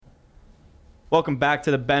Welcome back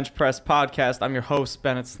to the Bench Press Podcast. I'm your host,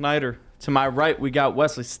 Bennett Snyder. To my right, we got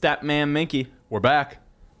Wesley Statman Minky. We're back.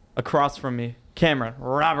 Across from me, Cameron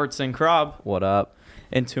Robertson Krob. What up?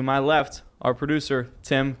 And to my left, our producer,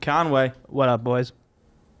 Tim Conway. What up, boys?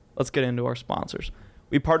 Let's get into our sponsors.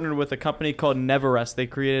 We partnered with a company called Neverrest. They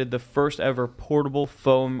created the first ever portable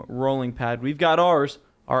foam rolling pad. We've got ours.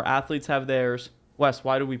 Our athletes have theirs. Wes,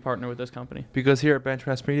 why do we partner with this company? Because here at Bench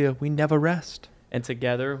Press Media, we never rest. And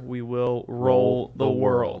together we will roll the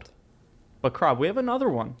world. But Krob, we have another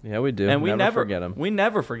one. Yeah, we do. And we never forget them. We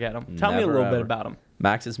never forget them. Tell me a Never, little bit ever. about them.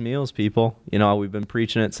 Max's Meals, people. You know, we've been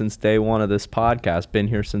preaching it since day one of this podcast. Been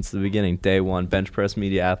here since the beginning. Day one. Bench Press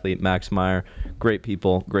Media athlete, Max Meyer. Great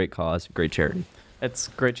people, great cause, great charity. It's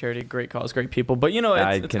great charity, great cause, great people. But, you know,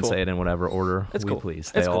 I it's can cool. say it in whatever order It's we cool.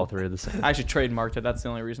 please. It's They all cool. three are the same. I actually trademarked it. That's the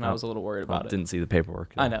only reason I was a little worried about it. Didn't see the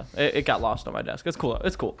paperwork. I know. It got lost on my desk. It's cool.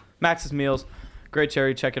 It's cool. Max's Meals. Great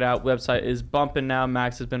charity. Check it out. Website is bumping now.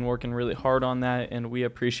 Max has been working really hard on that, and we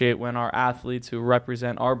appreciate when our athletes who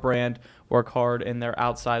represent our brand work hard in their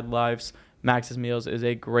outside lives. Max's Meals is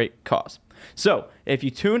a great cause. So, if you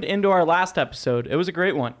tuned into our last episode, it was a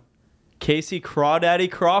great one. Casey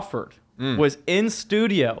Crawdaddy Crawford was in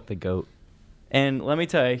studio, The GOAT. and let me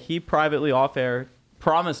tell you, he privately off air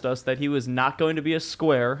promised us that he was not going to be a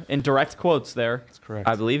square, in direct quotes there. That's correct.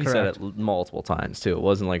 I believe he Correct. said it multiple times, too. It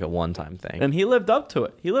wasn't like a one-time thing. And he lived up to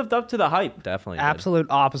it. He lived up to the hype. Definitely did. Absolute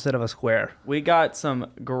opposite of a square. We got some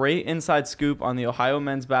great inside scoop on the Ohio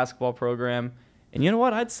men's basketball program. And you know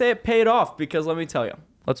what? I'd say it paid off because let me tell you.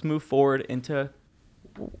 Let's move forward into,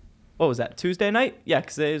 what was that, Tuesday night? Yeah,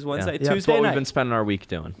 because today is Wednesday. Yeah. Tuesday That's what night. we've been spending our week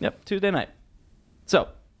doing. Yep, Tuesday night. So,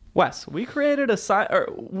 Wes, we created a sign,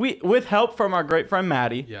 with help from our great friend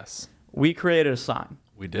Maddie, Yes, we created a sign.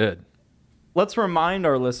 we did. Let's remind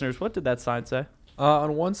our listeners, what did that sign say?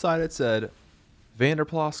 On one side, it said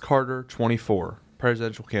Vanderplas Carter 24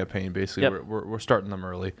 presidential campaign. Basically, Yep. we're starting them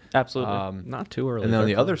early. Absolutely. Not too early. And then on but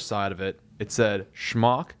the other side of it, it said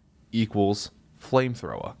Schmock equals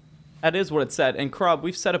flamethrower. That is what it said. And Krob,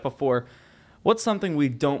 we've said it before. What's something we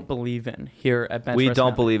don't believe in here at Bench we Press don't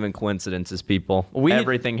Mountain? believe in coincidences, people. We-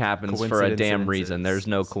 Everything happens for a damn reason. There's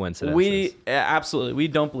no coincidences. Absolutely, we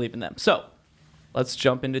don't believe in them. So, let's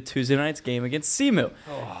jump into Tuesday night's game against Simu.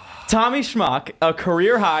 Tommy Schmock, a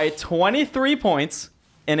career high 23 points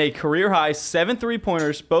and a career high 7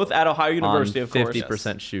 3-pointers, both at Ohio University, on of course.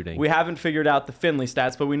 50% shooting. We haven't figured out the Finley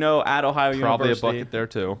stats, but we know at Ohio Probably a University, bucket there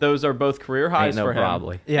too. those are both career highs no for him.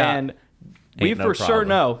 probably. Yeah. And we Ain't no for sure problem.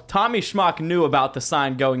 know Tommy Schmock knew about the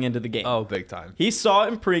sign going into the game. Oh, big time. He saw it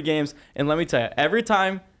in pre-games, and let me tell you, every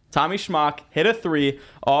time Tommy Schmock hit a three,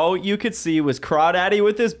 all you could see was Crawdaddy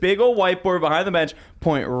with his big old whiteboard behind the bench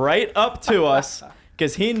point right up to us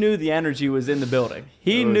because he knew the energy was in the building.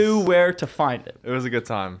 He knew where to find it. It was a good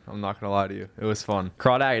time. I'm not gonna lie to you. It was fun.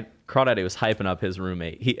 Crawdaddy was hyping up his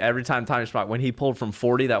roommate. Every time Tommy Schmock, when he pulled from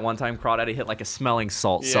 40, that one time Crawdaddy hit like a smelling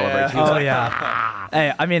salt celebration. He was Oh, like, yeah.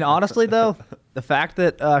 Hey, I mean, honestly, though, the fact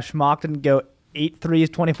that Schmock didn't go 8 threes,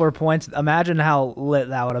 24 points, imagine how lit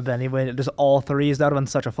that would have been. He went just all threes. That would have been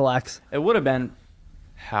such a flex. It would have been.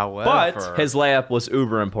 However, But his layup was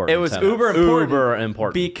uber important. It was Tim. uber important. Uber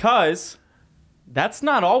important. Because that's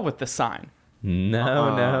not all with the sign.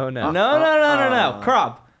 no. No.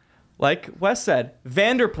 Krob, like Wes said,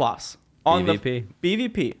 Vanderplas on BVP. the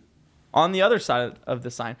BVP on the other side of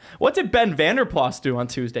the sign. What did Ben Vanderplas do on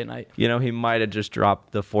Tuesday night? You know, he might have just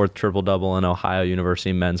dropped the 4th triple-double in Ohio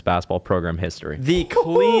University men's basketball program history. The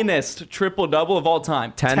cleanest triple-double of all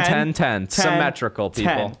time. 10-10-10. Symmetrical,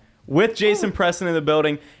 people. 10. With Jason Preston in the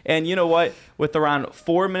building. And you know what? With around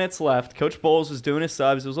 4 minutes left, Coach Bowles was doing his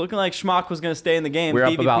subs. It was looking like Schmock was going to stay in the game. We're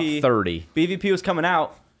up about 30. BVP was coming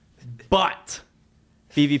out. But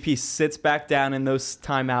BVP sits back down in those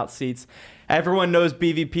timeout seats. Everyone knows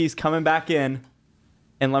BVP's coming back in.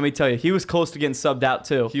 And let me tell you, he was close to getting subbed out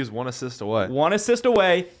too. he was one assist away. One assist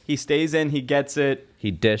away. He stays in. He gets it.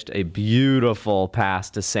 He dished a beautiful pass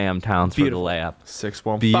to Sam Towns Beautiful. for the layup.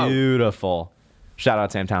 6-1. Beautiful. Shout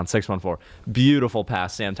out Sam Towns, 614. Beautiful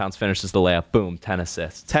pass. Sam Towns finishes the layup. Boom, 10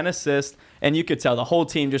 assists. 10 assists. And you could tell the whole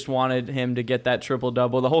team just wanted him to get that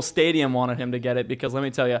triple-double. The whole stadium wanted him to get it because let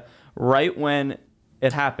me tell you, right when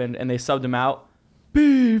it happened and they subbed him out,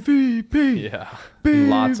 BVP. Yeah,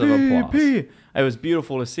 Lots of applause. BVP. It was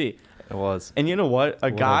beautiful to see. it was. And you know what?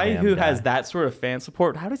 A guy damn who guy. has that sort of fan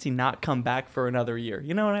support, how does he not come back for another year?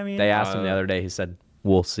 You know what I mean? They asked him the other day. He said,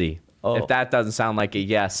 we'll see. Oh. If that doesn't sound like a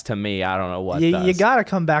yes to me, I don't know what You does. got to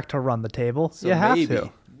come back to run the table. So you have maybe,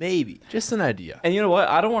 to. maybe just an idea. And you know what?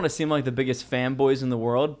 I don't want to seem like the biggest fanboys in the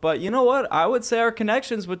world, but you know what? I would say our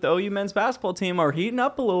connections with the OU men's basketball team are heating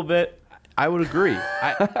up a little bit. I would agree.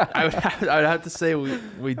 I would have to say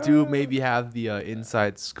we do maybe have the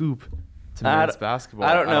inside scoop to men's basketball.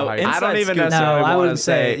 I don't know. Ohio I don't even Scoop. necessarily No, I want to wouldn't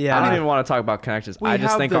say- say. yeah. I don't even want to talk about connections. We I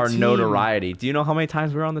just have think the our team. notoriety. Do you know how many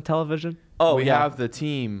times we were on the television? Oh, we yeah. have the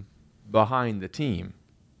team behind the team.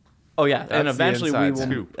 Oh yeah, and That's the eventually we will. inside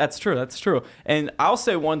scoop. That's true. That's true. And I'll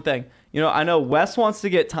say one thing. You know, I know Wes wants to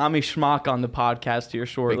get Tommy Schmock on the podcast here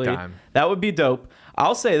shortly. Big time. That would be dope.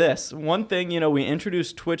 I'll say this one thing. You know, we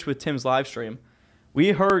introduced Twitch with Tim's live stream.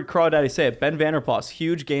 We heard Crawdaddy say it. Ben Vanderplas,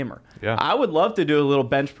 huge gamer. Yeah. I would love to do a little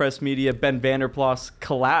Bench Press Media Ben Vanderplas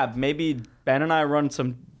collab. Maybe Ben and I run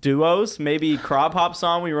some duos. Maybe Crop hops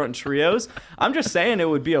on. We run trios. I'm just saying it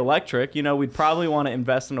would be electric. You know, we'd probably want to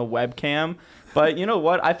invest in a webcam. But you know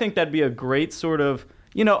what? I think that'd be a great sort of,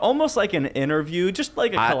 you know, almost like an interview, just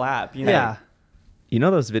like a collab. You know? Yeah. You know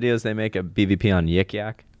those videos they make of BVP on Yik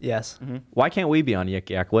Yak? Yes. Why can't we be on Yik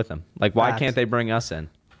Yak with them? Like, why Facts. can't they bring us in?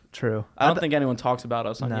 True. I don't think anyone talks about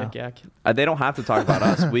us on No. Yik Yak. They don't have to talk about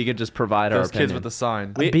us. We could just provide our Those opinion. kids with the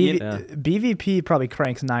sign. Yeah. BVP probably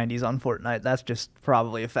cranks 90s on Fortnite. That's just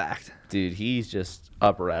probably a fact. Dude, he's just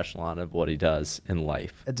upper echelon of what he does in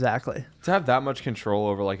life. Exactly. To have that much control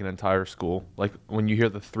over like an entire school, like when you hear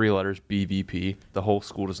the 3 letters BVP, the whole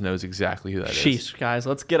school just knows exactly who that is. Sheesh, guys,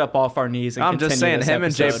 let's get up off our knees and I'm just saying, continue him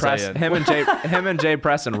and this Jay episode. Press, him and Jay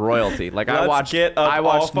Press and royalty. Like Let's I watched, get up I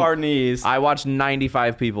watched, off our knees, I watched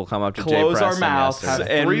 95 people come up to Jay close Press our mouths,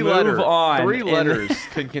 yesterday. and Three move letters, on. 3 And- letters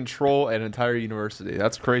can control an entire university.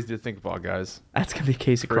 That's crazy to think about, guys. That's gonna be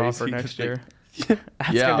Casey Crazy Crawford to next think. year.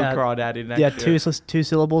 That's Yeah. gonna be Crawdaddy next Yeah, year. two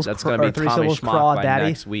syllables. That's or gonna be 3 Tommy syllables. Schmock by Crawdaddy.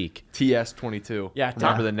 next week. TS22. Yeah,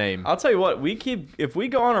 remember the name. I'll tell you what, if we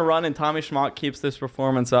go on a run and Tommy Schmock keeps this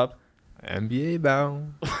performance up, NBA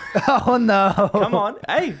bound. Oh no! come on,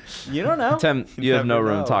 hey, you don't know. Tim, you have no never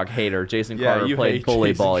room know. to talk. Hater. Jason Yeah, Carter you played hate bully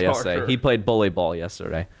Jason ball Carter. yesterday. He played bully ball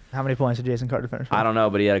yesterday. How many points did Jason Carter finish? with? I don't know,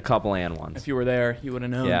 but he had a couple and ones. If you were there, you would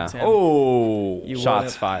have known. Yeah. Tim. Oh. You Shots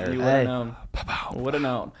would've- fired. You would have Hey. known. Would have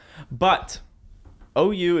known. But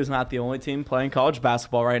OU is not the only team playing college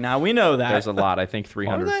basketball right now. We know that. There's a lot. I think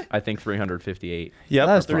 300. they? I think 358. Yep.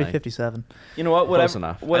 that was playing. 357. You know what? Whatever. Close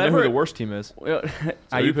enough. I know Whatever. who the worst team is.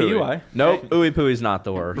 IUPUI. Nope. Ooey Pooey's not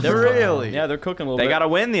the worst. Really? Yeah, they're cooking a little They bit. got a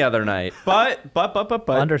win the other night. But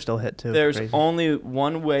Under still hit too. there's Crazy. only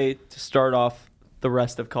one way to start off the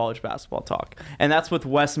rest of college basketball talk, and that's with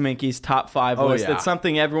Wes Minke's top 5 Oh, list. yeah. It's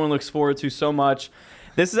something everyone looks forward to so much.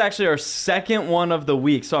 This is actually our second one of the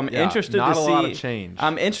week, so I'm Yeah, interested not to a see. lot of change.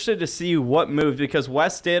 I'm interested to see what moved because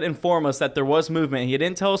Wes did inform us that there was movement. He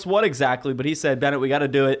didn't tell us what exactly, but he said, "Bennett, we got to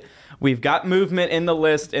do it. We've got movement in the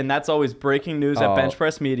list, and that's always breaking news at Oh, Bench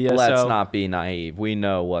Press Media." Let's so not be naive. We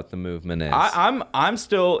know what the movement is. I'm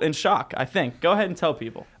still in shock. I think. Go ahead and tell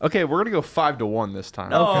people. Okay, we're gonna go 5-1 this time.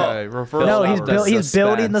 No. Okay, reverse. No, order. he's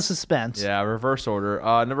building the suspense. Yeah, reverse order.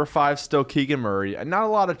 Number 5 still Keegan Murray. Not a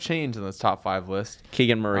lot of change in this top 5 list.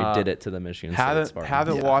 Keegan Murray did it to the Michigan State Haven't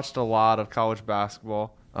Spartans. watched a lot of college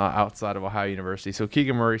basketball outside of Ohio University. So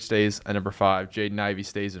Keegan Murray stays at number 5. Jaden Ivey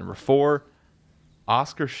stays at number 4.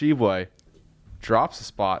 Oscar Sheboy drops a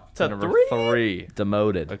spot To to number 3.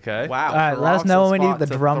 Demoted. Okay. Wow. All right, let us Drops know a when we need spot the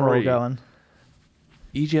to drum roll 3. going.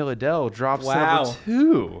 EJ Liddell drops Wow. to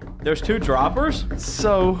number 2. There's 2 droppers.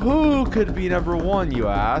 So who could be number 1, you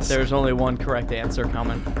ask? There's only one correct answer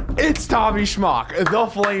coming. It's Tommy Schmock, the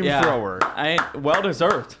flamethrower. Well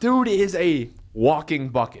deserved. Dude is a walking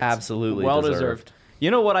bucket. Absolutely Well deserved. deserved.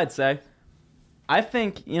 You know what I'd say? I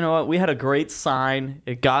think, you know what, we had a great sign.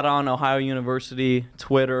 It got on Ohio University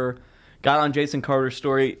Twitter, got on Jason Carter's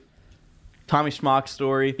story, Tommy Schmock's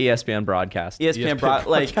story, ESPN broadcast. ESPN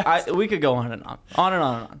broadcast. we could go on and on and on and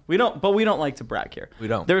on. We don't like to brag here. We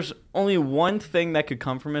don't. There's only one thing that could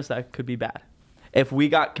come from this that could be bad. If we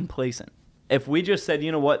got complacent. If we just said,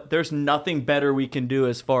 you know what, there's nothing better we can do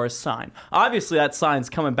as far as sign. Obviously, that sign's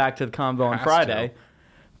coming back to the convo on Has Friday. to.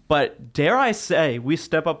 But dare I say, we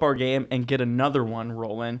step up our game and get another one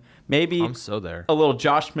rolling. Maybe I'm so there. a little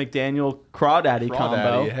Josh McDaniel Crawdaddy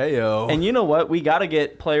combo. Hey yo. And you know what? We got to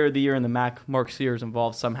get Player of the Year in the MAC, Mark Sears,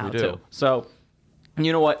 involved somehow We do. too. So,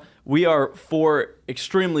 you know what? We are 4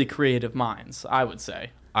 extremely creative minds, I would say.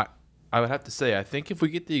 I would have to say, I think if we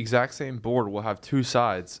get the exact same board, we'll have 2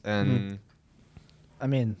 sides, and I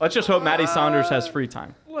mean, Let's just hope Matty Saunders has free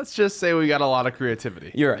time. let's just say we got a lot of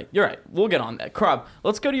creativity. You're right. We'll get on that. Crob,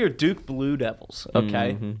 let's go to your Duke Blue Devils,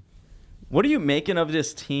 okay? What are you making of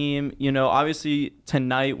this team? You know, obviously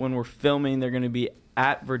tonight when we're filming, they're going to be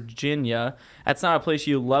at Virginia. That's not a place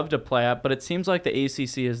you love to play at, but it seems like the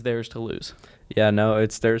ACC is theirs to lose. Yeah, no,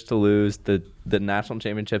 it's theirs to lose. The national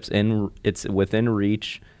championships it's within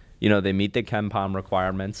reach. You know, they meet the KenPom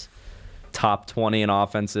requirements. top 20 in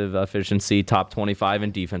offensive efficiency, top 25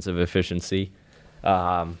 in defensive efficiency.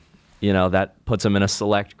 That puts them in a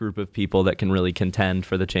select group of people that can really contend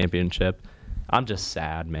for the championship. I'm just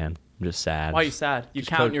sad, man. I'm just sad. Why are you sad? You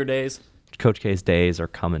Just count your days. Coach K's days are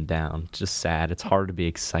coming down. It's just sad. It's hard to be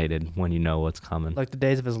excited when you know what's coming. Like the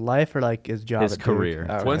days of his life or like his job? His at Duke? career.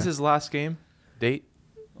 Oh, When's okay. his last game? Date?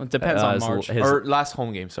 Well, it depends on March. Or last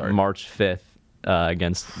home game, sorry. March 5th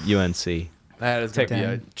against UNC. That is going to be Damn.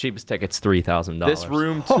 a... Cheapest ticket's $3,000. This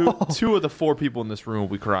room, two of the 4 people in this room will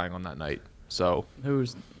be crying on that night. So, Who are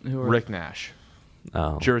Rick Nash.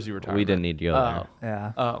 Oh, Jersey retirement. we didn't need to go Oh,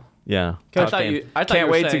 Yeah. oh, there. Yeah. I Tough thought game. you- I thought Can't you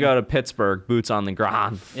were wait to saying- go to Pittsburgh, boots on the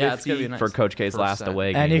ground. yeah, it's gonna be nice. For Coach K's last 100%.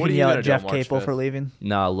 away And game. you What can are you yell gonna at do on Jeff March Capel 5th? for leaving.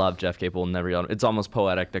 No, I love Jeff Capel. Never yelled. It's almost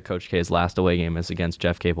poetic that Coach K's last away game is against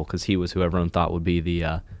Jeff Capel because he was who everyone thought would be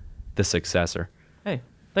the successor. Hey,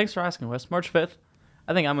 thanks for asking, Wes. March 5th,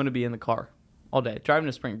 I think I'm going to be in the car all day, driving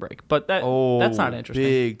to spring break. But that's not interesting.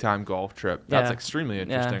 Big time golf trip. That's Yeah. extremely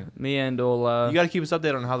interesting. Yeah, me and will You got to keep us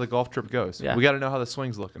updated on how the golf trip goes. Yeah. We got to know how the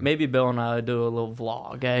swing's looking. maybe Bill and I do a little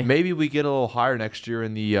vlog, eh? Maybe we get a little higher next year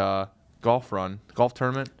in the golf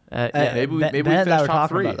tournament. Yeah. Maybe we Ben and finish I were top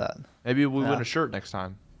talking 3. about that. Maybe we win Yeah. a shirt next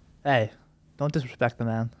time. Hey, don't disrespect the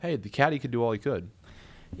man. Hey, the caddy could do all he could.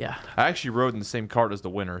 Yeah. I actually rode in the same cart as the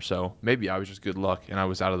winner, so maybe I was just good luck and I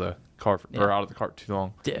was out of the cart out of the cart too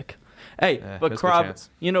long. Dick. Hey, but missed my Krob, chance.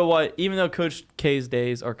 you know what? Even though Coach K's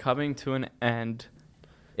days are coming to an end,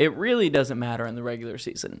 it really doesn't matter in the regular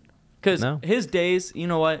season. Because No. his days, you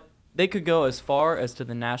know what? They could go as far as to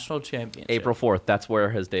the national championship. April 4th, that's where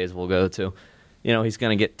his days will go to. He's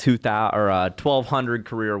going to get 1,200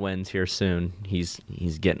 career wins here soon. He's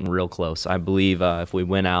getting real close. I believe if we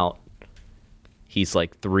win out, he's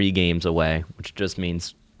like 3 games away, which just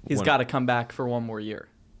means He's got to come back for one more year.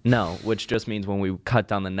 No, which just means when we cut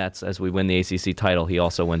down the nets as we win the ACC title, he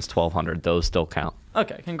also wins 1,200. Those still count.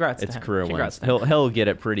 Okay, congrats It's to him. career Congrats wins. to him. He'll get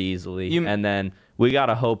it pretty easily. You- And then we got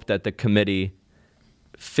to hope that the committee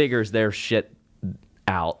figures their shit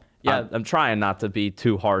out. Yeah. I'm trying not to be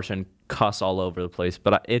too harsh and cuss all over the place,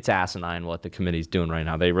 but it's asinine what the committee's doing right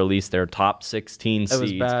now. They released their top 16 was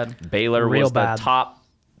seeds. bad. Baylor Real was bad. the top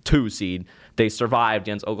 2 seed. They survived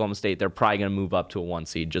against Oklahoma State. They're probably going to move up to a 1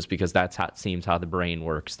 seed just because that's how it seems how the brain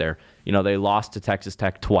works there. They lost to Texas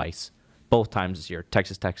Tech twice, both times this year.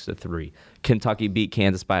 Texas Tech's a 3. Kentucky beat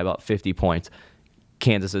Kansas by about 50 points.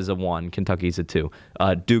 Kansas is a 1. Kentucky's a 2.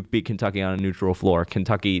 Duke beat Kentucky on a neutral floor.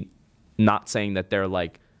 Kentucky, not saying that they're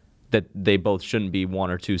like that they both shouldn't be 1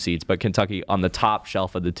 or 2 seeds, but Kentucky on the top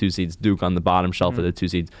shelf of the 2 seeds, Duke on the bottom shelf of the 2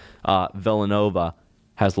 seeds. Villanova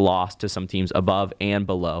has lost to some teams above and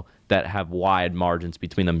below that have wide margins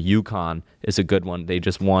between them. UConn is a good one. They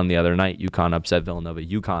just won the other night. UConn upset Villanova.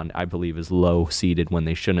 UConn, I believe, is low seeded when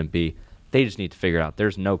they shouldn't be. They just need to figure out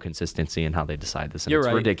there's no consistency in how they decide this, and You're it's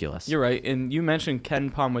right. ridiculous. You're right. And you mentioned Ken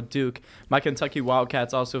Pom with Duke. My Kentucky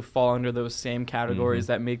Wildcats also fall under those same categories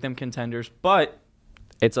that make them contenders. But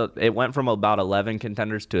It went from about 11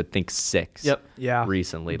 contenders to I think 6. Yep. Yeah.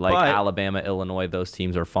 Recently, like But- Alabama, Illinois, those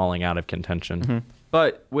teams are falling out of contention.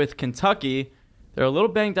 But with Kentucky, they're a little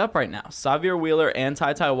banged up right now. Xavier Wheeler and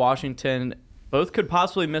Ty Washington both could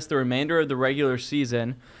possibly miss the remainder of the regular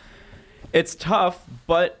season. It's tough,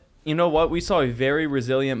 but you know what? We saw a very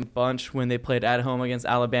resilient bunch when they played at home against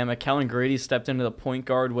Alabama. Kellen Grady stepped into the point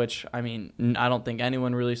guard, which, I mean, I don't think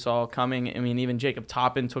anyone really saw coming. I mean, even Jacob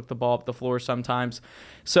Toppin took the ball up the floor sometimes.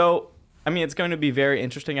 So, I mean, it's going to be very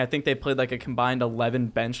interesting. I think they played like a combined 11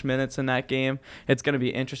 bench minutes in that game. It's going to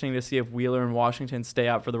be interesting to see if Wheeler and Washington stay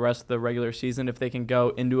out for the rest of the regular season, if they can go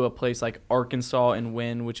into a place like Arkansas and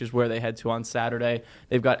win, which is where they head to on Saturday.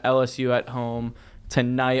 They've got LSU at home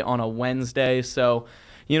tonight on a Wednesday. So,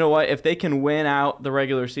 you know what? If they can win out the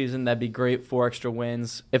regular season, that'd be great. 4 extra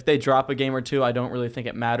wins. If they drop a game or two, I don't really think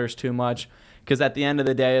it matters too much. Because at the end of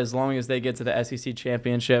the day, as long as they get to the SEC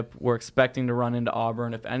championship, we're expecting to run into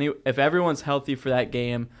Auburn. If everyone's healthy for that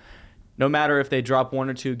game, no matter if they drop 1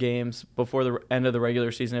 or 2 games before the end of the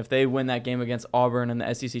regular season, if they win that game against Auburn in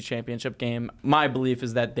the SEC championship game, my belief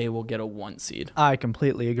is that they will get a 1 seed. I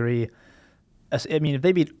completely agree. I mean, if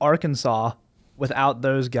they beat Arkansas without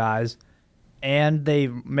those guys and they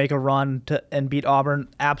make a run and beat Auburn,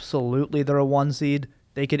 absolutely they're a 1 seed.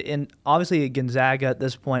 They could, obviously Gonzaga at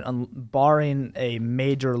this point, barring a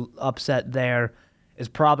major upset there, is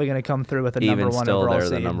probably going to come through with a number Even 1 still, overall they're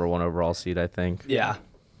seed. the number 1 overall seed, I think. Yeah.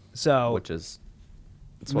 So Which is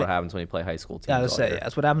that's what happens when you play high school teams. yeah, I was all say year.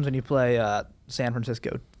 that's what happens when you play San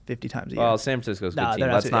Francisco 50 times a year. Well, San Francisco's a good No, team. they're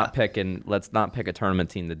not Let's too- not yeah. let's not pick a tournament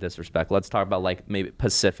team to disrespect. Let's talk about like maybe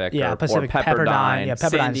Pacific Yeah, or Pacific, Pepperdine. Pepperdine. Yeah, Pepperdine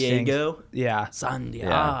San Diego. stinks. Yeah. San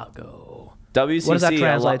Diego. WCC, What does that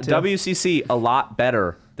translate to? WCC a lot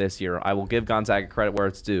better this year. I will give Gonzaga credit where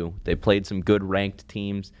it's due. They played some good ranked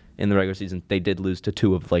teams in the regular season. They did lose to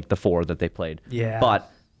 2 of like the 4 that they played. Yeah.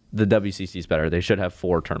 But the WCC is better. They should have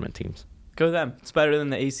 4 tournament teams. Go them. It's better than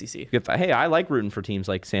the ACC. Hey, I like rooting for teams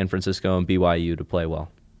like San Francisco and BYU to play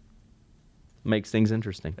well. Makes things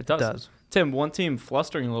interesting. It does. Tim, one team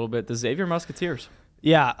flustering a little bit, the Xavier Musketeers.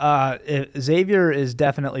 Yeah, Xavier is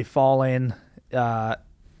definitely falling.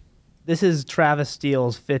 This is Travis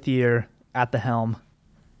Steele's 5th year at the helm.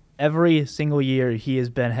 Every single year he has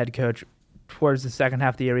been head coach. Towards the second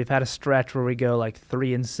half of the year, we've had a stretch where we go like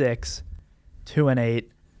 3-6, 2-8,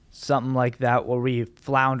 something like that, where we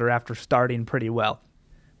flounder after starting pretty well.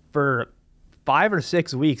 For 5 or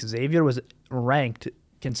 6 weeks, Xavier was ranked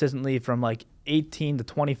consistently from like 18 to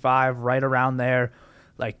 25, right around there,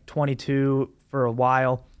 like 22 for a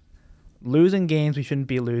while. Losing games we shouldn't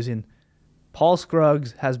be losing. Paul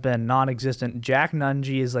Scruggs has been non-existent. Jack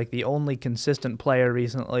Nungy is like the only consistent player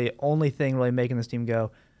recently, only thing really making this team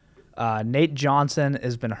go. Nate Johnson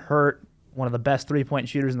has been hurt, one of the best three-point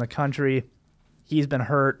shooters in the country. He's been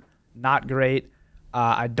hurt, not great.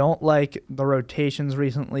 I don't like the rotations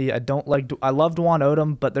recently. I love Dwan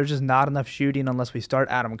Odom, but there's just not enough shooting unless we start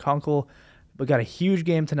Adam Kunkel. We got a huge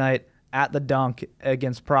game tonight at the Dunk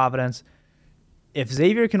against Providence. If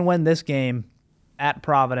Xavier can win this game at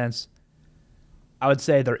Providence, I would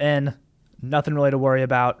say they're in. Nothing really to worry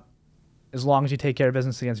about. As long as you take care of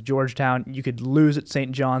business against Georgetown, you could lose at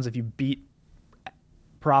St. John's if you beat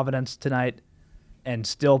Providence tonight and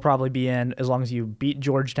still probably be in as long as you beat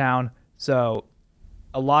Georgetown. So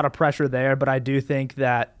a lot of pressure there, but I do think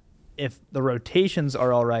that if the rotations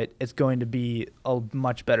are all right, it's going to be a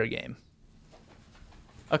much better game.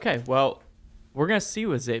 Okay, well, we're going to see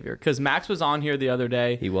with Xavier because Max was on here the other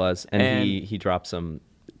day. He was, and he dropped some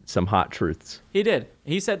hot truths. He did.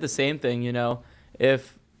 He said the same thing,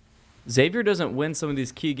 if Xavier doesn't win some of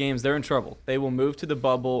these key games, they're in trouble. They will move to the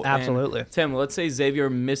bubble. Absolutely. And Tim, let's say Xavier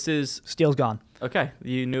misses. Steele's gone. Okay,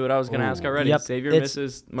 you knew what I was going to ask already. Yep. Xavier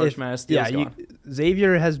misses March Madness. Steele's gone.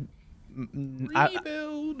 Xavier has.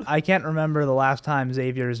 I can't remember the last time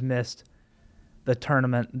Xavier's missed the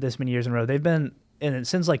tournament this many years in a row. They've been in it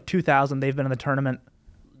since like 2000. They've been in the tournament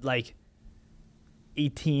like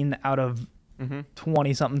 18 out of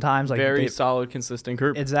 20 something times. Like very solid, consistent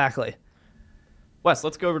group. Exactly. Wes,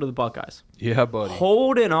 let's go over to the Buckeyes. Yeah, buddy.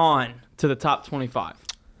 Holding on to the top 25.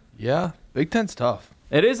 Yeah, Big Ten's tough.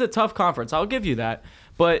 It is a tough conference. I'll give you that.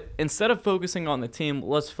 But instead of focusing on the team,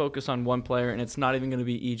 let's focus on one player, and it's not even going to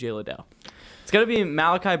be E.J. Liddell. It's going to be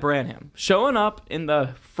Malachi Branham, showing up in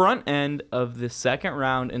the front end of the second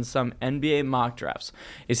round in some NBA mock drafts.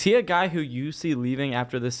 Is he a guy who you see leaving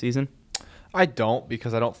after this season? I don't,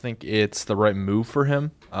 because I don't think it's the right move for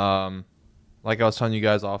him. Like I was telling you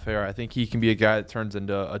guys off air, I think he can be a guy that turns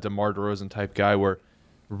into a DeMar DeRozan type guy where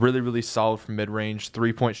really, really solid from mid-range,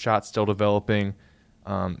 three-point shot still developing.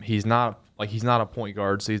 He's not a point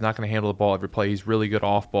guard, so he's not going to handle the ball every play. He's really good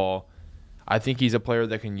off ball. I think he's a player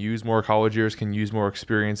that can use more college years, can use more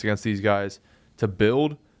experience against these guys to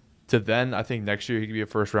build. To then, I think next year he could be a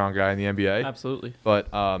first-round guy in the NBA. Absolutely. But,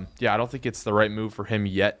 yeah, I don't think it's the right move for him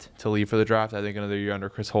yet to leave for the draft. I think another year under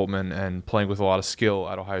Chris Holtmann and playing with a lot of skill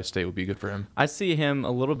at Ohio State would be good for him. I see him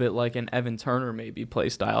a little bit like an Evan Turner maybe play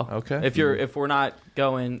style. Okay. If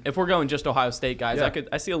we're going just Ohio State guys, Yeah.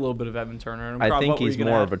 I see a little bit of Evan Turner. And I think he's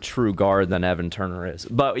more of a true guard than Evan Turner is.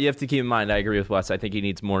 But you have to keep in mind, I agree with Wes. I think he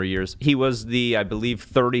needs more years. He was the, I believe,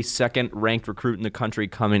 32nd ranked recruit in the country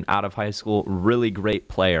coming out of high school. Really great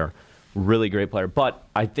player. Really great player. But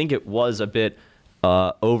I think it was a bit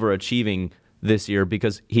overachieving this year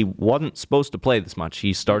because he wasn't supposed to play this much.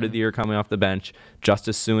 He started the year coming off the bench.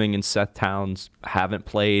 Justice Suing and Seth Towns haven't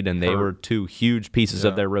played, and they were two huge pieces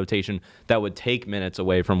of their rotation that would take minutes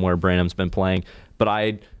away from where Branham's been playing. But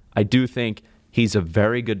I do think he's a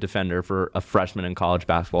very good defender for a freshman in college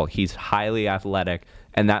basketball. He's highly athletic,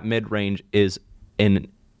 and that mid-range is an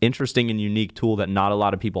interesting and unique tool that not a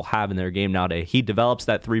lot of people have in their game nowadays. He develops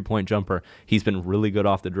that three-point jumper. He's been really good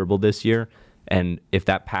off the dribble this year, and if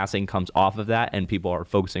that passing comes off of that and people are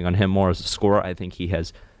focusing on him more as a scorer, I think he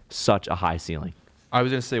has such a high ceiling. I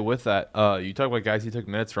was going to say with that, you talk about guys he took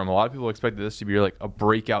minutes from. A lot of people expected this to be like a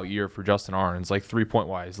breakout year for Justin Ahrens, like three-point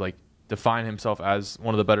wise, like define himself as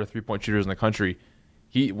one of the better three-point shooters in the country.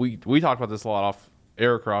 We talked about this a lot off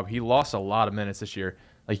Eric Robb. He lost a lot of minutes this year.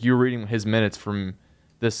 Like you were reading his minutes from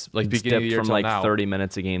this beginning of the year from till like now. 30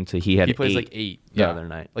 minutes a game to he plays like 8 the other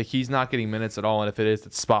night. Like he's not getting minutes at all, and if it is,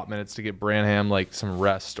 it's spot minutes to get Branham like some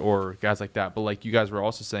rest or guys like that. But like you guys were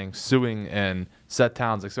also saying, Suing and Seth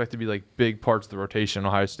Towns expect to be like big parts of the rotation in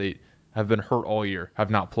Ohio State have been hurt all year, have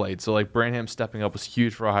not played. So like Branham stepping up was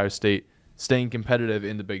huge for Ohio State, staying competitive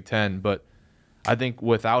in the Big Ten. But I think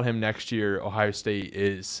without him next year, Ohio State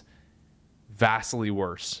is vastly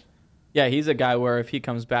worse. Yeah, he's a guy where if he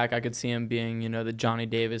comes back, I could see him being, the Johnny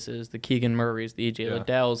Davises, the Keegan Murrays, the EJ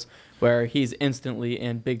Liddells, where he's instantly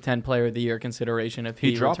in Big Ten Player of the Year consideration if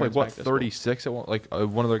he dropped returns like back to 36 at one of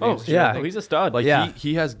their school. games. Oh, yeah, he's a stud. Like Yeah.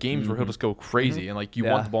 he has games where he'll just go crazy and like you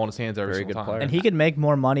want the ball in his hands every Very single good time. player. And he could make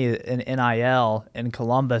more money in NIL in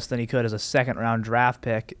Columbus than he could as a second-round draft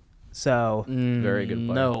pick. So Very good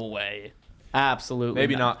player. No way. Absolutely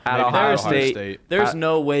Maybe not At maybe not Ohio Ohio State. State. There's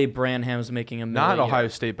no way Branham's making $1 million. Not a year. Ohio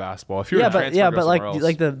State basketball. If you're yeah, a but transfer, yeah, go but like somewhere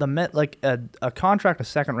else. a contract, a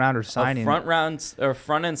second-rounder signing.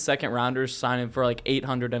 Front and second rounders signing for like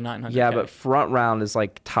 800 and 900. Yeah, but front round is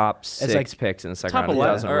like top six like picks in the second top round. It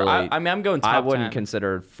 11. doesn't Or really. I'm going top I wouldn't 10.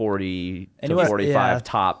 consider 40 to Anywhere- 45 yeah.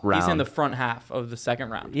 top round. He's in the front half of the second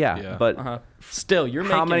round. yeah, but Still, you're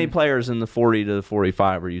how making many players in the 40 to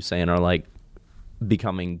 45 are you saying are like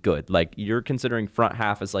becoming good? Like you're considering front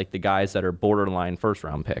half as like the guys that are borderline first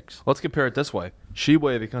round picks. Let's compare it this way.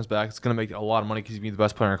 Sheboy, if he comes back, it's going to make a lot of money because he's going to be the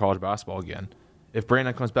best player in college basketball again. If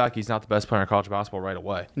Brandon comes back, he's not the best player in college basketball right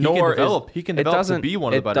away. He can develop to be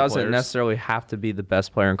one of the better players. It doesn't necessarily have to be the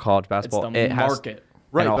best player in college basketball. the market.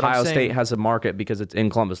 Right, and but I'm Ohio saying- State has a market because it's in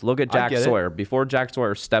Columbus. Look at I Jack get it. Sawyer. Before Jack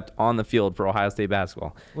Sawyer stepped on the field for Ohio State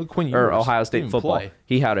basketball, Look, Quinn or Ewers Ohio didn't State even football, play.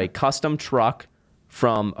 he had a custom truck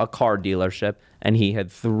from a car dealership, and he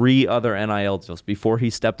had 3 other NIL deals before he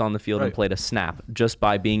stepped on the field and Right. played a snap just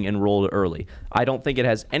by being enrolled early. I don't think it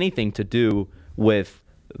has anything to do with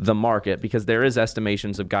the market because there is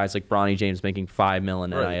estimations of guys like Bronny James making $5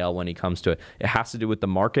 million Right. NIL when he comes to it. It has to do with the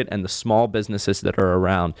market and the small businesses that are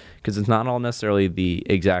around because it's not all necessarily the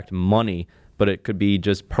exact money, but it could be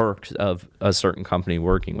just perks of a certain company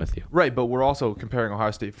working with you. Right, but we're also comparing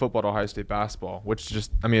Ohio State football to Ohio State basketball, which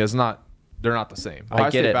just, it's not, they're not the same. I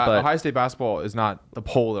get it, but Ohio State basketball is not the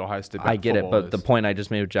pole that Ohio State I get it, football but the is. point I just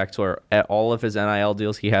made with Jack Sawyer, at all of his NIL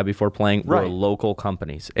deals he had before playing were Right. local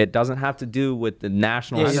companies. It doesn't have to do with the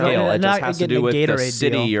national Yeah, you're scale. not It just has to getting do a with the Gatorade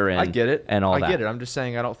city deal. you're in. I get it. and all that. I get it. I'm just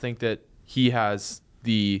saying I don't think that he has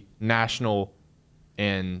the national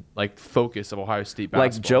and like focus of Ohio State basketball.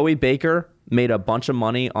 Like Joey Baker made a bunch of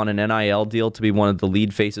money on an NIL deal to be one of the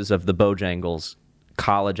lead faces of the Bojangles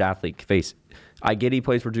college athlete face. I get he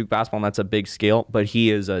plays for Duke basketball and that's a big scale, but he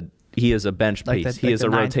is a bench Like piece. the- He like is the a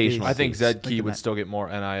ninth rotational piece. I think piece. Zed Key Look at would that. still get more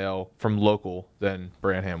NIL from local than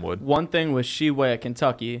Branham would. One thing with Sheway at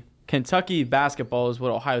Kentucky basketball is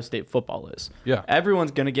what Ohio State football is. Yeah.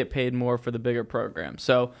 Everyone's going to get paid more for the bigger program.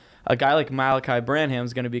 So a guy like Malachi Branham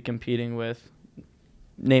is going to be competing with,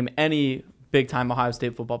 name any big-time Ohio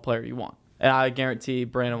State football player you want. And I guarantee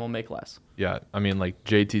Branham will make less. Yeah, like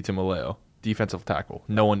JT Timoleo, defensive tackle.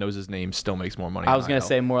 No one knows his name, still makes more money. I was than going to NIL.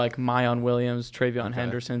 say more like Mayon Williams, Travion Okay.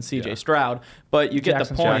 Henderson, CJ Yeah. Stroud. But you get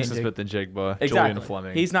Jackson the point. Jackson Smith and Jigba, Exactly. Julian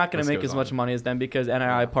Fleming. He's not going to List make goes as much on. money as them because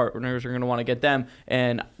NII partners are going to want to get them.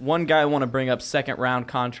 And one guy I want to bring up second round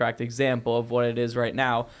contract example of what it is right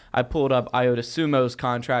now. I pulled up Iota Sumo's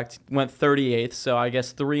contract, went 38th, so I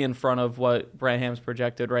guess 3 in front of what Branham's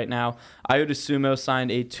projected right now. Iota Sumo signed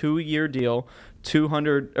a 2-year deal.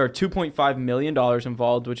 $2.5 million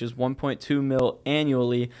involved, which is 1.2 mil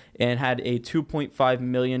annually, and had a $2.5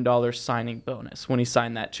 million signing bonus when he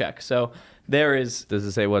signed that check. So there is Does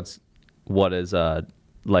it say what is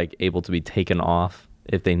like able to be taken off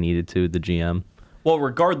if they needed to, the GM? well,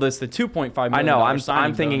 regardless, the $2.5 million. I know. I'm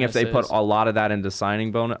signing thinking if they bonus put a lot of that into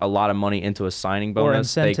signing bonus, a lot of money into a signing Or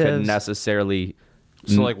bonus, they could incentives. necessarily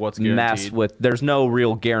So, like, what's mess guaranteed? with. There's no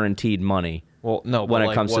real guaranteed money Well, no, when but, it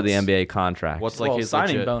like, comes to the what's- NBA contract. What's well, like his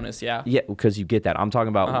signing legit- bonus, yeah. Yeah, because you get that. I'm talking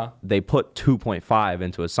about Uh-huh. they put 2.5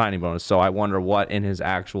 into a signing bonus, so I wonder what in his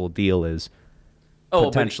actual deal is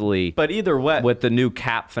potentially But either way, with the new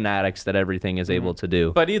cap fanatics that everything is able to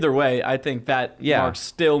do. but either way, I think that Yeah. mark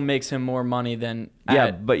still makes him more money than Yeah,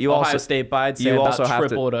 at but you Ohio also- State. But I'd say you about also have to-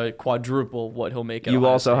 triple to quadruple what he'll make. At You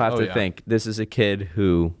Ohio also State. have Oh, to yeah. think this is a kid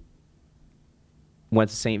who went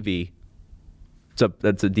to St. V.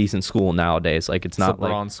 That's a decent school nowadays. Like it's It's not a like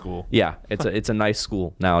bronze school. yeah, it's a nice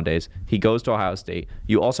school nowadays. He goes to Ohio State.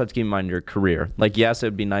 You also have to keep in mind your career. Like yes,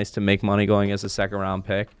 it'd be nice to make money going as a second round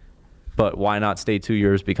pick, but why not stay 2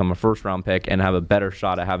 years, become a first round pick, and have a better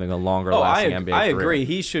shot at having a longer Oh, lasting I NBA I career? agree.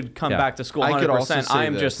 He should come Yeah. back to school I could 100%. also say I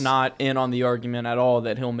am just this. not in on the argument at all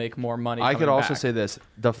that he'll make more money. I could coming also back. say this: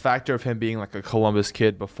 the factor of him being like a Columbus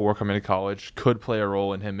kid before coming to college could play a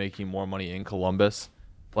role in him making more money in Columbus,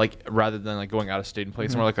 like rather than like going out of state and playing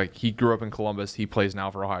somewhere like he grew up in Columbus, he plays now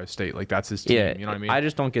for Ohio State, like that's his team. Yeah, You know what I mean? I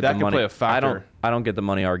just don't get that the could money. play a factor. I don't get the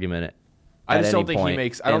money argument I at just any don't think he point.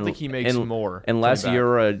 makes. I don't think he makes more. Unless coming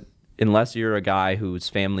back. unless you're a guy whose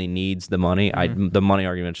family needs the money. The money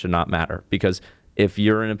argument should not matter, because if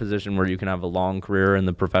you're in a position where you can have a long career in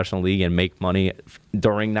the professional league and make money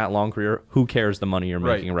during that long career, who cares the money you're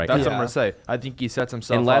making right That's now? what I'm gonna say. I think he sets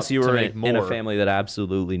himself Unless up you to were make more. in a family that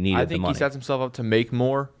absolutely needed I the think money. he sets himself up to make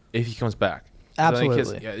more if he comes back.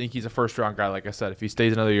 Absolutely. I think he's a first round guy. Like I said, if he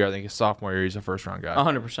stays another year, I think his sophomore year he's a first round guy.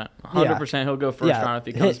 100%. 100% he'll go first round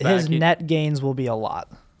if he comes back. His net gains will be a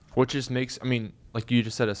lot. Which just makes, I mean, like you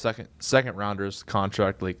just said, a second rounder's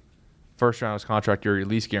contract, like first rounder's contract, you're at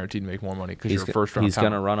least guaranteed to make more money because you're a first round. He's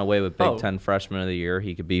going to run away with Big Oh. Ten Freshman of the Year.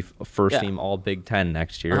 He could be first team All Big Ten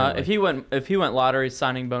next year. If he went lottery,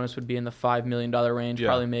 signing bonus would be in the $5 million range. Yeah.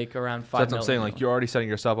 Probably make around $5 So that's million. what I'm saying. Like you're already setting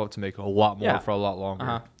yourself up to make a lot more for a lot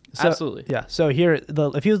longer. Absolutely. Yeah. So here,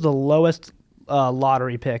 if he was the lowest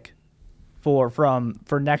lottery pick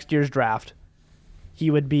for next year's draft,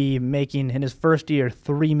 he would be making in his first year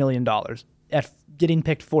 $3 million at getting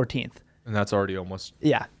picked 14th. And that's already almost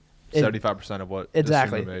Yeah. 75% of what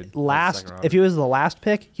Exactly. Desuma made as a Last, second rounder. if he was the last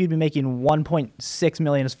pick, he'd be making 1.6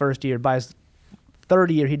 million his first year. By his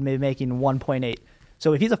third year, he'd be making 1.8.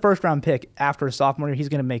 So if he's a first round pick after his sophomore year, he's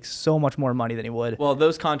going to make so much more money than he would. Well,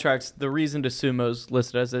 those contracts, the reason DeSumo's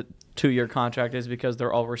listed as a 2-year contract is because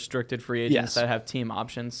they're all restricted free agents Yes. that have team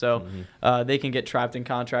options. So they can get trapped in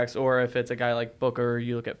contracts. Or if it's a guy like Booker,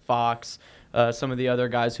 you look at Fox, some of the other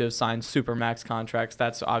guys who have signed supermax contracts,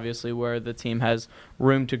 that's obviously where the team has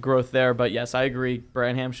room to growth there. But yes, I agree.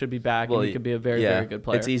 Branham should be back, and he could be a very, very good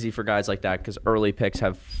player. It's easy for guys like that because early picks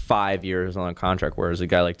have 5 years on a contract, whereas a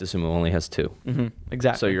guy like DeSumo only has 2.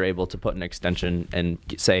 Exactly. So you're able to put an extension and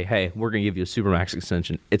say, hey, we're going to give you a supermax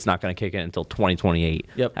extension. It's not going to kick in until 2028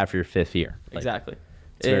 after your 5th year. Like, Exactly.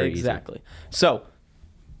 It's very exactly. So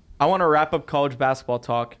I want to wrap up college basketball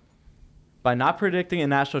talk by not predicting a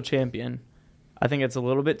national champion. I think it's a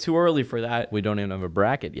little bit too early for that. We don't even have a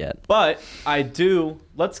bracket yet. But I do.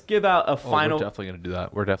 Let's give out a final. We're definitely going to do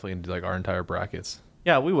that. We're definitely going to do like our entire brackets.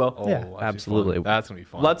 Yeah, we will. Oh, Yeah. that'd be Absolutely. fun. That's going to be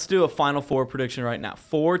fun. Let's do a Final Four prediction right now.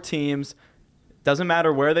 4 teams. Doesn't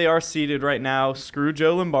matter where they are seated right now. Screw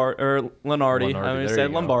Joe Lenardi. I'm going to there say you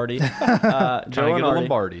go. Lombardi. Joe Trying to get a Lenardi.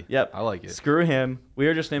 Lombardi. Yep. I like it. Screw him. We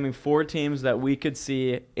are just naming 4 teams that we could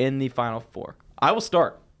see in the Final Four. I will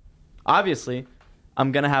start. Obviously,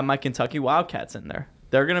 I'm going to have my Kentucky Wildcats in there.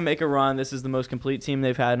 They're going to make a run. This is the most complete team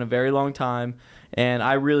they've had in a very long time. And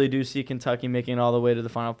I really do see Kentucky making it all the way to the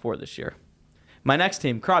Final Four this year. My next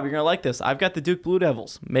team, Krob, you're going to like this. I've got the Duke Blue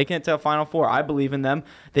Devils making it to a Final Four. I believe in them.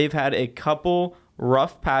 They've had a couple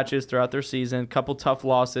rough patches throughout their season, couple tough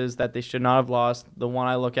losses that they should not have lost. The one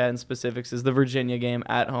I look at in specifics is the Virginia game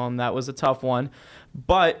at home. That was a tough one.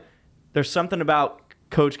 But there's something about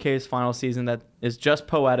Coach K's final season that is just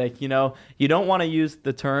poetic. You know, you don't want to use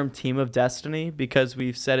the term team of destiny because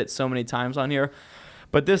we've said it so many times on here.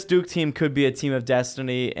 But this Duke team could be a team of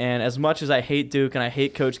destiny, and as much as I hate Duke and I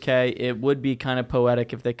hate Coach K, it would be kind of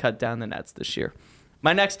poetic if they cut down the nets this year.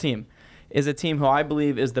 My next team is a team who I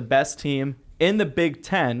believe is the best team in the Big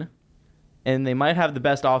Ten, and they might have the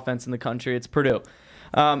best offense in the country. It's Purdue.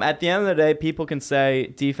 At the end of the day, people can say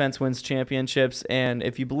defense wins championships, and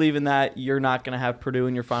if you believe in that, you're not going to have Purdue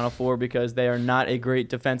in your Final Four because they are not a great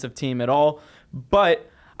defensive team at all. But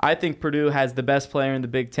I think Purdue has the best player in the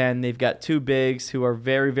Big Ten. They've got 2 bigs who are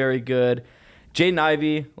very, very good. Jaden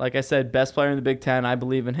Ivey, like I said, best player in the Big Ten. I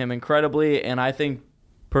believe in him incredibly, and I think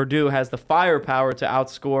Purdue has the firepower to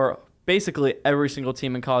outscore basically every single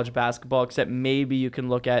team in college basketball, except maybe you can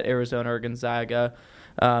look at Arizona or Gonzaga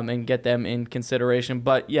and get them in consideration.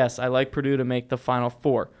 But yes, I like Purdue to make the Final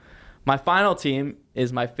Four. My final team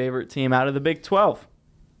is my favorite team out of the Big 12.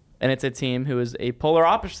 And it's a team who is a polar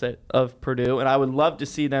opposite of Purdue, and I would love to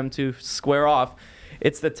see them to square off.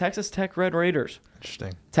 It's the Texas Tech Red Raiders.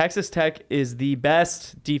 Interesting. Texas Tech is the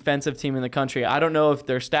best defensive team in the country. I don't know if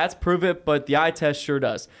their stats prove it, but the eye test sure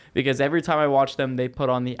does. Because every time I watch them, they put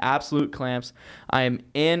on the absolute clamps. I am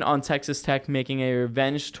in on Texas Tech making a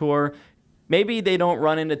revenge tour. Maybe they don't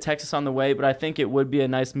run into Texas on the way, but I think it would be a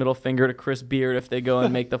nice middle finger to Chris Beard if they go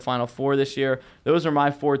and make the Final Four this year. Those are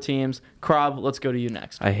my 4 teams. Krob, let's go to you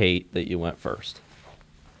next. I hate that you went first.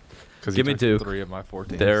 Because Give me Duke. 3 of my 4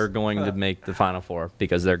 teams. They're going to make the Final Four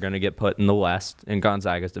because they're going to get put in the West in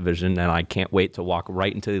Gonzaga's division, and I can't wait to walk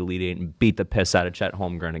right into the Elite Eight and beat the piss out of Chet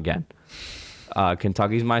Holmgren again.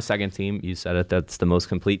 Kentucky's my second team. You said it. That's the most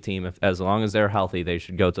complete team. As long as they're healthy, they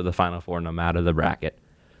should go to the Final Four no matter the bracket.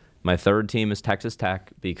 My third team is Texas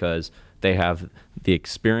Tech because they have the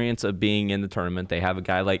experience of being in the tournament. They have a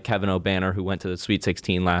guy like Kevin O'Banner who went to the Sweet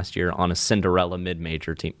 16 last year on a Cinderella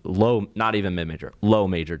mid-major team. Not even mid-major, low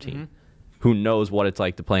major team. who knows what it's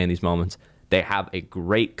like to play in these moments. They have a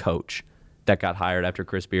great coach that got hired after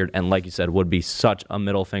Chris Beard, and like you said, would be such a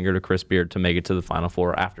middle finger to Chris Beard to make it to the Final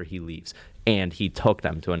Four after he leaves. And he took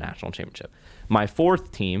them to a national championship. My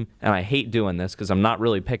fourth team, and I hate doing this because I'm not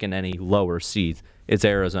really picking any lower seeds, it's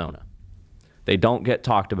Arizona. They don't get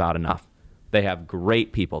talked about enough. They have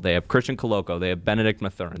great people. They have Christian Coloco. They have Benedict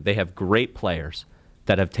Mathurin. They have great players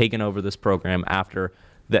that have taken over this program after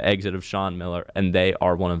the exit of Sean Miller, and they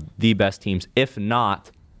are one of the best teams, if not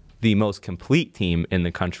the most complete team in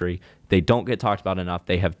the country. They don't get talked about enough.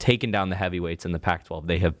 They have taken down the heavyweights in the Pac-12.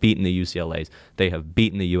 They have beaten the UCLAs. They have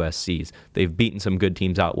beaten the USCs. They've beaten some good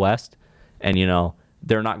teams out west, and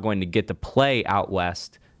they're not going to get to play out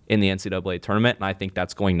west in the NCAA tournament, and I think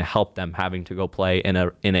that's going to help them having to go play in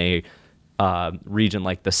a region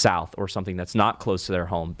like the South or something that's not close to their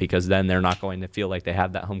home, because then they're not going to feel like they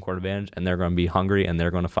have that home court advantage, and they're going to be hungry and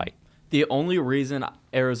they're going to fight. The only reason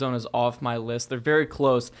Arizona's off my list, they're very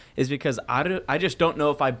close, is because I just don't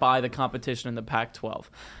know if I buy the competition in the Pac-12.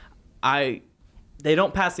 They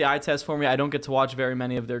don't pass the eye test for me. I don't get to watch very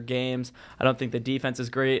many of their games. I don't think the defense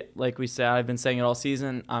is great. Like we said, I've been saying it all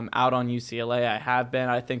season. I'm out on UCLA. I have been.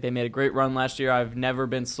 I think they made a great run last year. I've never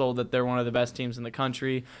been sold that they're one of the best teams in the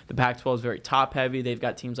country. The Pac-12 is very top-heavy. They've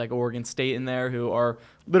got teams like Oregon State in there who are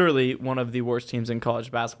literally one of the worst teams in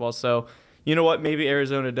college basketball. So, you know what? Maybe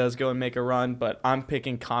Arizona does go and make a run, but I'm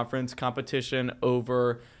picking conference competition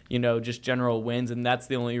over just general wins, and that's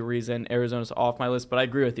the only reason Arizona's off my list. But I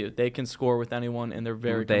agree with you. They can score with anyone, and they're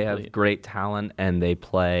very They complete. have great talent, and they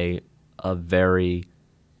play a very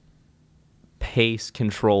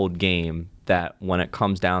pace-controlled game that when it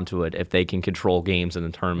comes down to it, if they can control games in the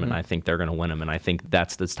tournament, I think they're going to win them, and I think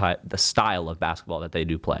that's the style of basketball that they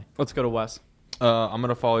do play. Let's go to Wes. I'm going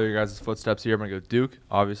to follow your guys' footsteps here. I'm going to go Duke,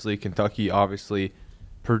 obviously, Kentucky, obviously,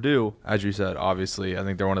 Purdue, as you said, obviously. I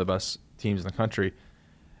think they're one of the best teams in the country.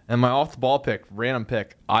 And my off-the-ball pick, random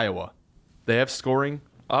pick, Iowa. They have scoring.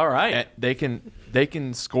 All right. They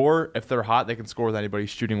can score if they're hot. They can score with anybody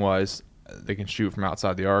shooting-wise. They can shoot from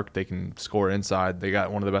outside the arc. They can score inside. They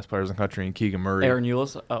got one of the best players in the country in Keegan Murray. Aaron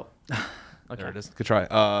Eulis. Oh. Okay. There it is. Good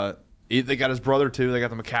try. They got his brother, too. They got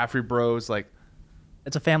the McCaffrey bros.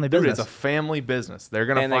 It's a family Dude, business. it's a family business. They're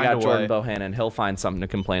going to And find they got a Jordan way. Bohannon. He'll find something to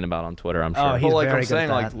complain about on Twitter, I'm sure. Oh, he's Well, like very I'm good saying,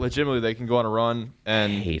 at that. legitimately, they can go on a run.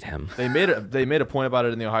 And I hate him. They made a point about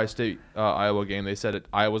it in the Ohio State Iowa game. They said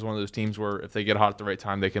Iowa's one of those teams where if they get hot at the right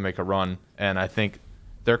time, they can make a run. And I think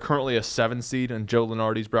they're currently a 7 seed in Joe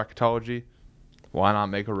Lunardi's bracketology. Why not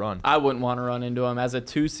make a run? I wouldn't want to run into him. As a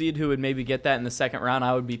 2 seed who would maybe get that in the second round,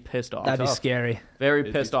 I would be pissed off. That'd be tough. scary. Very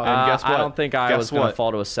It'd pissed be- off. And guess I what? don't think Iowa's Guess going to what?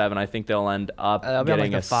 fall to a 7. I think they'll end up They'll be on,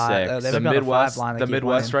 getting like, a the 5. 6. They've The been on the Midwest, 5 line. They the keep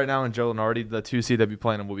Midwest winning. right now, and Joe Lunardi, the 2 seed that be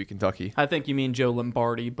playing them will be Kentucky. I think you mean Joe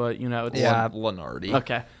Lombardi, but it's Yeah. Lunardi.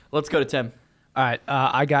 Okay, let's go to Tim. All right,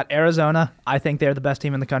 I got Arizona. I think they're the best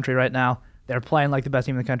team in the country right now. They're playing like the best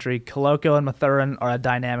team in the country. Coloco and Mathurin are a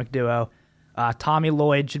dynamic duo. Tommy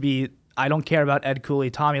Lloyd should be. I don't care about Ed Cooley.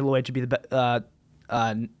 Tommy Lloyd should be the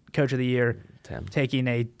coach of the year, Tim. taking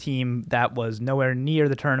a team that was nowhere near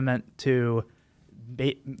the tournament to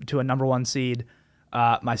a number 1 seed.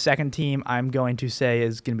 My second team, I'm going to say,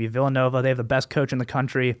 is going to be Villanova. They have the best coach in the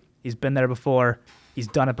country. He's been there before. He's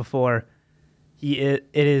done it before. It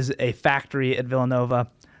is a factory at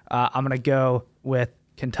Villanova. I'm going to go with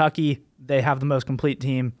Kentucky. They have the most complete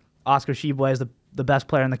team. Oscar Tshiebwe is the best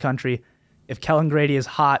player in the country. If Kellen Grady is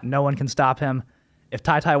hot, no one can stop him. If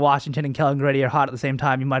Ty Washington and Kellen Grady are hot at the same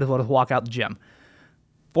time, you might as well just walk out the gym.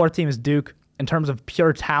 Fourth team is Duke. In terms of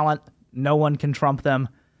pure talent, no one can trump them.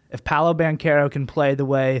 If Paolo Banchero can play the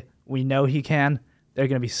way we know he can, they're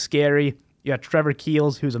going to be scary. You got Trevor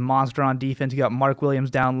Keels, who's a monster on defense. You got Mark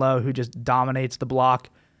Williams down low, who just dominates the block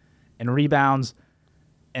and rebounds.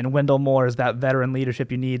 And Wendell Moore is that veteran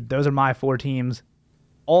leadership you need. Those are my 4 teams.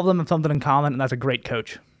 All of them have something in common, and that's a great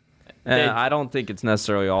coach. I don't think it's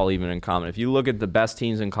necessarily all even in common. If you look at the best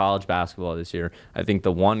teams in college basketball this year, I think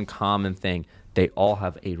the one common thing, they all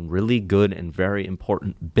have a really good and very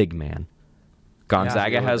important big man.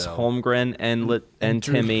 Gonzaga Yeah, has Odell. Holmgren and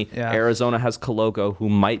Drew. Timmy. Yeah. Arizona has Coloco, who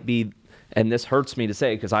might be, and this hurts me to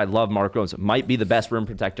say because I love Mark Williams, might be the best rim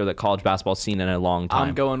protector that college basketball's seen in a long time.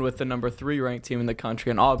 I'm going with the number 3 ranked team in the country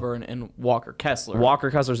in Auburn and Walker Kessler. Walker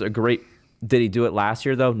Kessler's a great. Did he do it last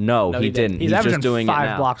year though? No, he he didn't. didn't. He's He's averaging just doing 5 it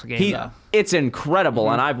now. blocks a game, though. It's incredible,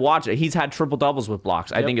 and I've watched it. He's had triple doubles with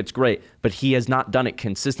blocks. I Yep. think it's great, but he has not done it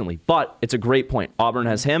consistently. But it's a great point. Auburn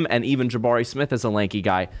has him, and even Jabari Smith is a lanky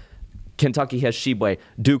guy. Kentucky has Tshiebwe.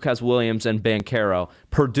 Duke has Williams and Banchero.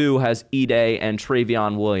 Purdue has Ide and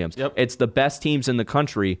Travion Williams. Yep. It's the best teams in the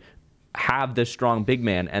country have this strong big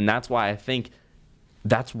man, and that's why I think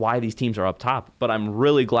that's why these teams are up top. But I'm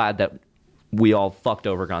really glad that we all fucked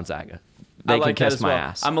over Gonzaga. They I like can that kiss as my well.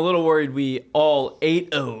 ass. I'm a little worried we all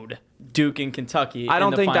 8-0'd Duke and Kentucky. I in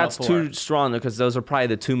don't the think Final that's Four. too strong because those are probably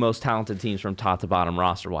the two most talented teams from top to bottom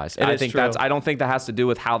roster wise. It I is think true. I don't think that has to do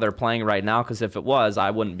with how they're playing right now. Because if it was, I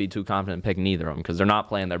wouldn't be too confident picking either of them because they're not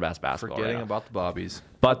playing their best basketball. Forgetting right now. about the Bobbies.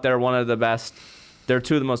 But they're one of the best. They're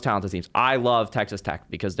two of the most talented teams. I love Texas Tech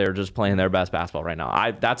because they're just playing their best basketball right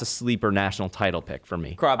now. That's a sleeper national title pick for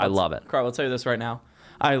me. I love it. Crab, I'll tell you this right now.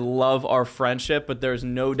 I love our friendship, but there's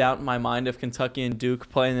no doubt in my mind if Kentucky and Duke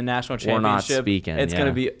play in the national We're not championship, speaking, it's yeah. going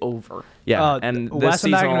to be over. Yeah, and Wes this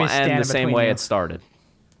and I are season gonna will be end the standing same between way you. it started.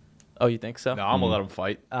 Oh, you think so? No, I'm gonna let them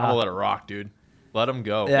fight. I'm gonna let it rock, dude. Let them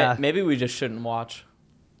go. Yeah. Maybe we just shouldn't watch.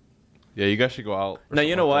 Yeah, you guys should go out. or No, you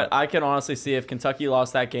something know like what? that. I can honestly see if Kentucky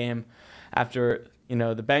lost that game after,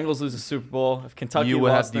 the Bengals lose the Super Bowl, if Kentucky You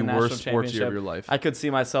would have lost the the national worst sports year championship, of your life. I could see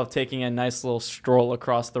myself taking a nice little stroll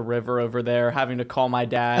across the river over there, having to call my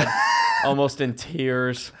dad almost in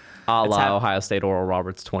tears. A It's la hap- Ohio State Oral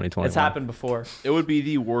Roberts 2021. It's happened before. It would be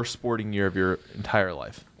the worst sporting year of your entire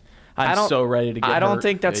life. I'm so ready to get I don't hurt.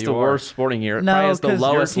 think that's Yeah, the you are. worst sporting year. It No, probably has the 'cause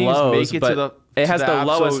your lowest teams lows, make it but to the- it to has the the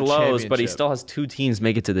lowest absolute lows, but he championship. still has two teams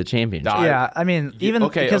make it to the championship. Nah. Yeah, I mean, even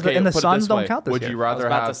Okay, because okay, and the put it Suns this don't way. count this Would year. you I was rather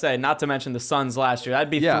about have? to say, not to mention the Suns last year. That'd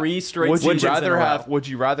be Yeah. 3 straight Would you seasons in a rather row. have? Would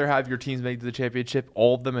you rather have your teams make it to the championship,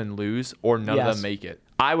 all of them, and lose, or none of Yes. them make it?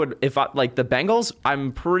 I would, if I like the Bengals,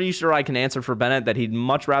 I'm pretty sure I can answer for Bennett that he'd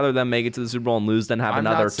much rather them make it to the Super Bowl and lose than have I'm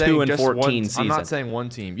another not saying 2-14 just season. I'm not saying one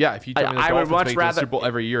team. Yeah, if you tell me the I would Dolphins much make it to the rather Super Bowl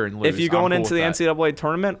every year and lose, if you're I'm going cool into with the that. NCAA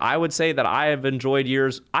tournament, I would say that I have enjoyed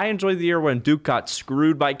years. I enjoyed the year when Duke got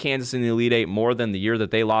screwed by Kansas in the Elite Eight more than the year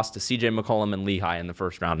that they lost to CJ McCollum and Lehigh in the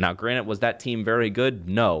first round. Now, granted, was that team very good?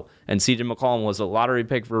 No. And CJ McCollum was a lottery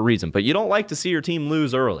pick for a reason. But you don't like to see your team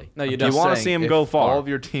lose early. No, you You don't. want to Saying see them if go far. All of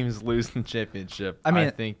your teams lose in the championship. I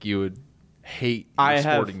mean- think you would hate your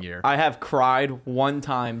sporting year. I have cried one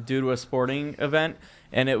time due to a sporting event,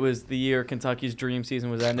 and it was the year Kentucky's dream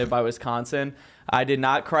season was ended by Wisconsin. I did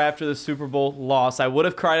not cry after the Super Bowl loss. I would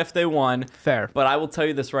have cried if they won. Fair. But I will tell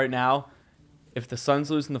you this right now. If the Suns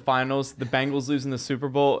lose in the finals, the Bengals lose in the Super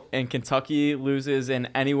Bowl, and Kentucky loses in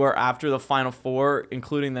anywhere after the Final Four,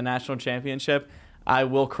 including the national championship, I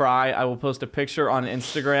will cry. I will post a picture on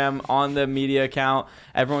Instagram, on the media account.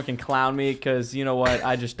 Everyone can clown me because, you know what?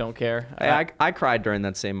 I just don't care. I cried during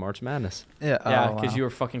that same March Madness. Yeah, Yeah, because you were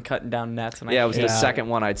fucking cutting down nets. And Yeah, it was I the Yeah. second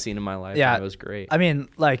one I'd seen in my life. Yeah, and it was great. I mean,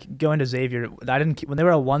 like going to Xavier, I didn't when they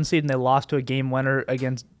were a 1 seed and they lost to a game winner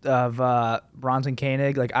against Bronson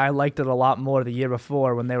Koenig. Like I liked it a lot more the year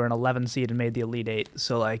before when they were an 11 seed and made the Elite Eight.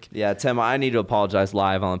 So like, Yeah, Tim, I need to apologize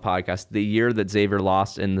live on the podcast. The year that Xavier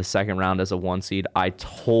lost in the second round as a 1 seed, I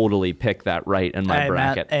totally picked that right in my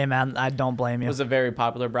bracket. hey man, I don't blame It you. was a very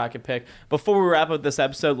popular bracket pick. Before we wrap up this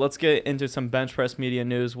episode, let's get into some bench press media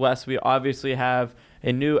news. Wes, we obviously have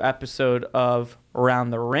a new episode of Around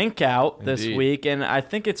the Rink out this Indeed. week, and I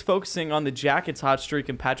think it's focusing on the Jackets hot streak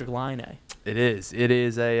and Patrick Laine. It is. It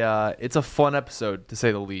is it's a fun episode to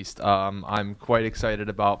say the least. I'm quite excited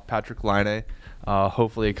about Patrick Laine.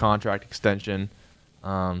 Hopefully a contract extension.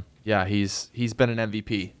 Yeah, he's been an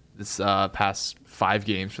MVP this past 5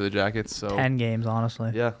 games for the Jackets. So 10 games,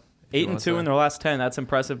 honestly. yeah, 8-2 in their last 10. That's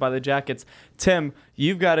impressive by the Jackets. Tim,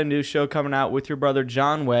 you've got a new show coming out with your brother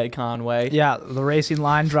John Way Conway. Yeah, the Racing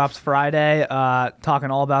Line drops Friday,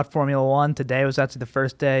 talking all about Formula One. Today was actually the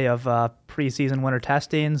first day of preseason winter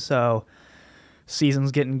testing, so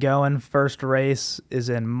season's getting going. First race is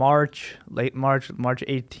in March, late March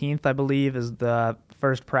 18th, I believe, is the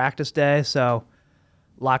first practice day. So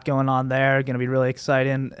a lot going on there. Going to be really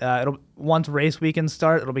exciting. Once race weekends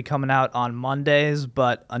start, it'll be coming out on Mondays,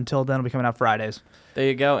 but until then, it'll be coming out Fridays. There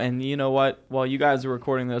you go. And you know what? While you guys are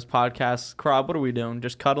recording those podcasts, Crob, what are we doing?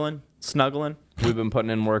 Just cuddling? Snuggling? We've been putting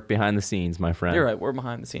in work behind the scenes, my friend. You're right. We're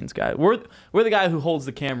behind the scenes guy. We're the guy who holds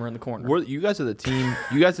the camera in the corner. you guys are the team.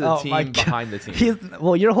 You guys are the Oh, my team God. behind the team.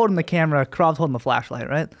 Well, you're holding the camera. Crob's holding the flashlight,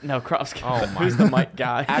 right? No, Crob's Oh, my. who's the mic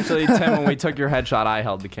guy? Actually, Tim, when we took your headshot, I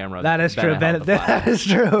held the camera. That is true. held the That flag. is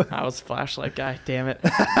true. I was flashlight guy. Damn it. All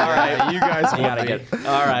right. you guys You gotta get,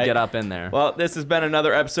 All right. get up in there. Well, this has been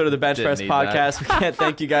another episode of the Bench Didn't Press need that. Podcast. We can't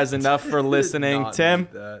thank you guys enough for listening. Not Tim,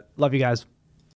 need that. Love you guys.